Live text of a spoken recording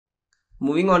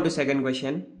Moving on to second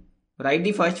question. Write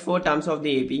the first four terms of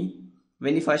the AP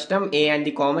when the first term A and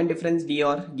the common difference D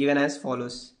are given as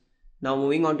follows. Now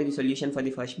moving on to the solution for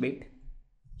the first bit.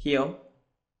 Here,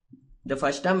 the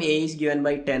first term A is given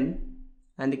by 10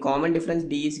 and the common difference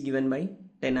D is given by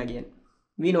 10 again.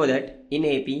 We know that in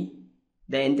AP,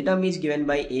 the nth term is given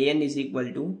by an is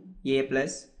equal to a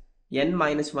plus n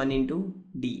minus 1 into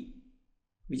d,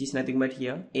 which is nothing but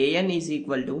here an is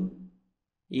equal to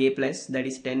a plus, that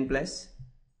is 10 plus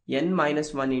n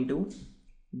minus 1 into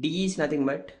d is nothing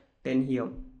but 10 here,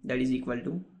 that is equal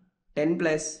to 10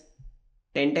 plus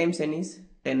 10 times n is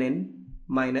 10n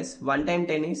minus 1 times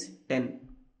 10 is 10,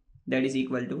 that is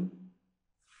equal to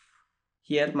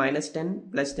here minus 10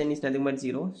 plus 10 is nothing but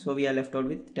 0, so we are left out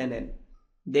with 10n.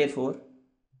 Therefore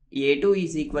a2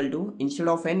 is equal to, instead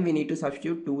of n we need to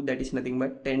substitute 2, that is nothing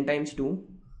but 10 times 2,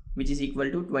 which is equal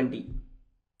to 20.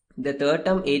 The third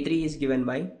term a3 is given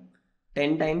by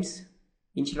 10 times,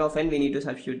 instead of n we need to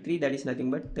substitute 3, that is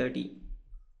nothing but 30.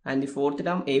 And the fourth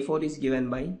term a4 is given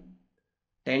by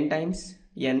 10 times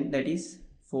n, that is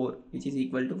 4, which is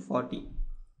equal to 40.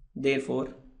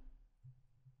 Therefore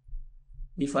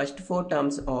the first four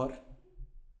terms are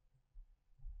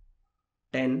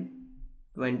 10,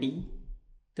 20,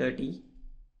 30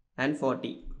 and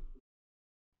 40.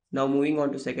 Now moving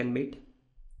on to second bit.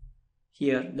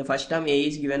 Here the first term a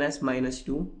is given as minus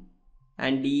 2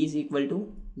 and d is equal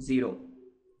to 0.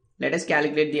 Let us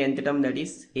calculate the nth term, that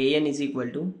is an is equal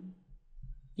to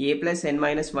a plus n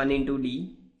minus 1 into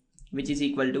d, which is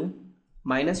equal to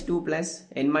minus 2 plus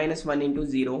n minus 1 into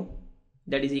 0,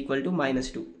 that is equal to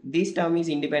minus 2. This term is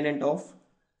independent of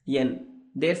n.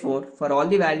 Therefore for all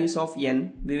the values of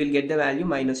n we will get the value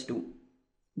minus 2.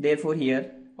 Therefore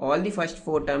here all the first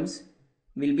four terms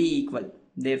will be equal.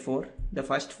 Therefore the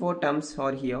first four terms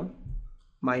are here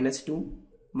minus 2,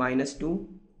 minus 2,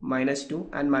 minus 2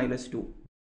 and minus 2.